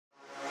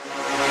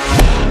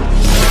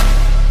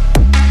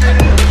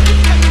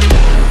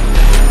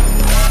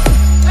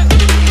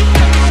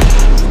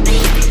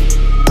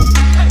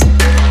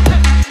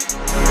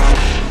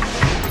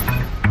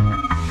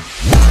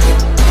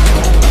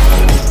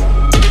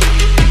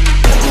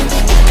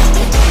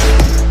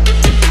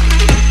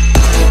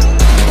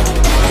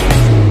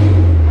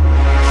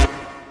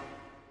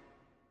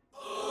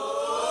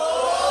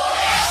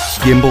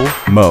Gimbal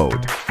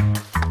mode.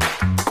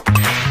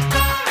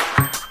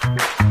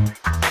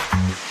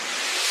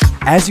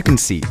 As you can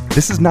see,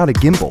 this is not a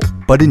gimbal,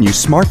 but a new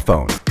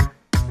smartphone.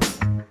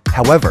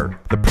 However,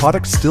 the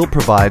product still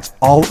provides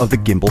all of the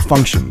gimbal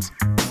functions.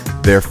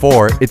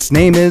 Therefore, its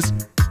name is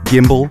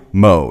Gimbal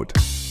mode.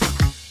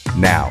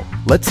 Now,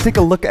 let's take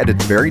a look at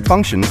its varied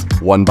functions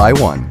one by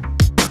one.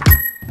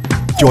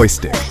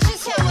 Joystick.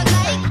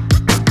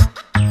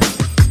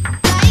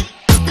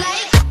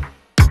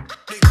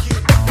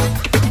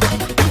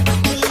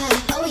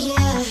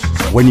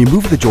 When you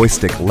move the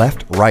joystick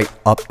left, right,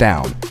 up,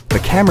 down, the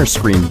camera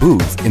screen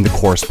moves in the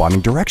corresponding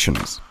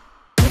directions.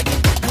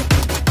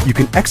 You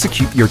can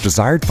execute your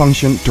desired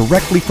function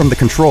directly from the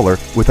controller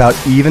without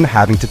even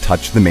having to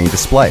touch the main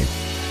display.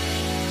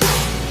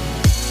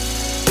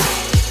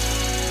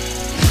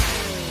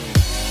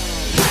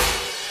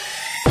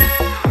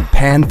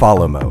 Pan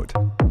follow mode.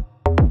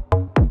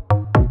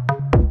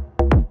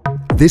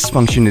 This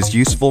function is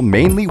useful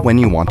mainly when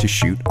you want to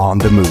shoot on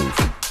the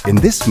move. In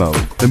this mode,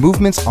 the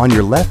movements on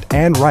your left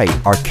and right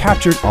are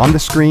captured on the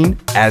screen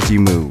as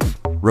you move.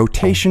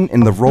 Rotation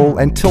in the roll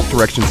and tilt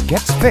directions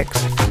gets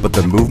fixed, but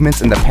the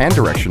movements in the pan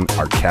direction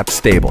are kept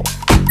stable.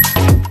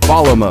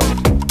 Follow mode.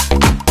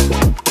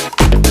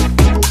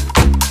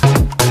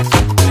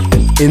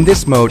 In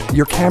this mode,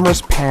 your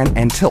cameras pan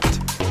and tilt.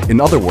 In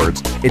other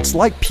words, it's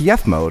like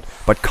PF mode,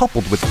 but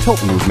coupled with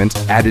tilt movements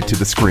added to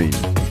the screen.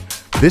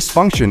 This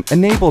function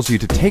enables you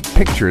to take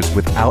pictures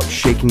without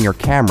shaking your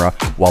camera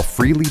while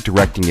freely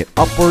directing it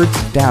upwards,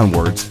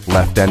 downwards,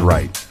 left and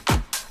right.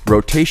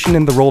 Rotation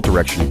in the roll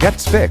direction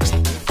gets fixed,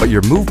 but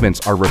your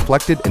movements are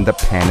reflected in the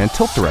pan and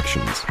tilt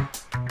directions.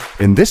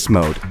 In this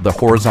mode, the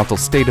horizontal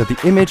state of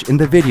the image in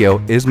the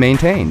video is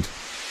maintained.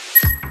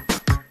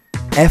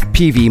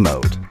 FPV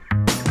mode.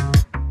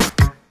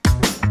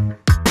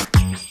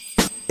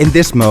 In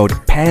this mode,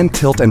 pan,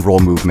 tilt, and roll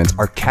movements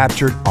are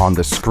captured on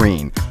the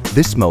screen.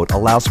 This mode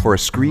allows for a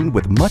screen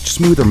with much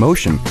smoother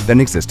motion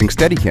than existing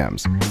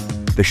Steadicams.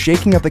 The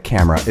shaking of the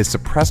camera is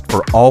suppressed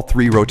for all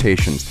three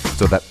rotations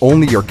so that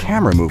only your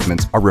camera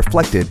movements are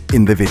reflected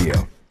in the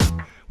video.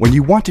 When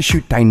you want to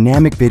shoot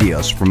dynamic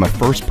videos from a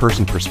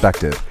first-person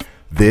perspective,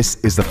 this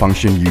is the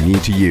function you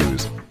need to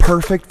use.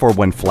 Perfect for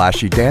when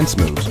flashy dance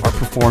moves are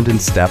performed in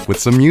step with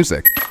some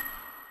music.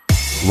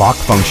 Lock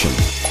function.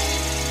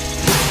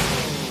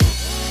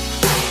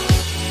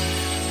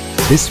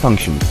 This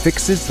function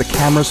fixes the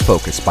camera's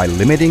focus by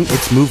limiting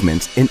its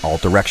movements in all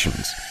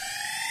directions.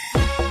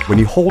 When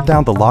you hold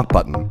down the lock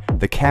button,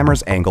 the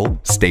camera's angle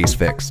stays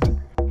fixed.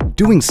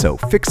 Doing so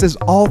fixes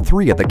all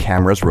three of the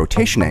camera's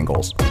rotation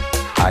angles,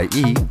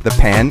 i.e. the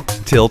pan,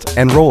 tilt,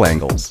 and roll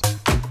angles.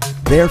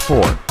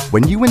 Therefore,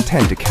 when you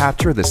intend to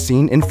capture the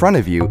scene in front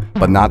of you,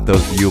 but not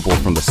those viewable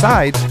from the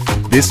sides,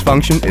 this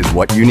function is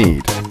what you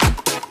need.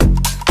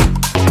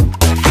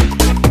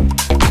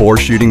 4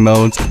 shooting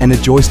modes and a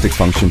joystick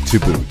function to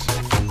boot.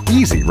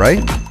 Easy,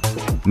 right?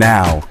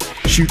 Now,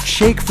 shoot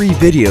shake-free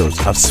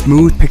videos of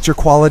smooth picture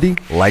quality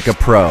like a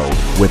pro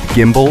with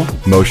Gimbal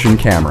motion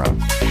camera.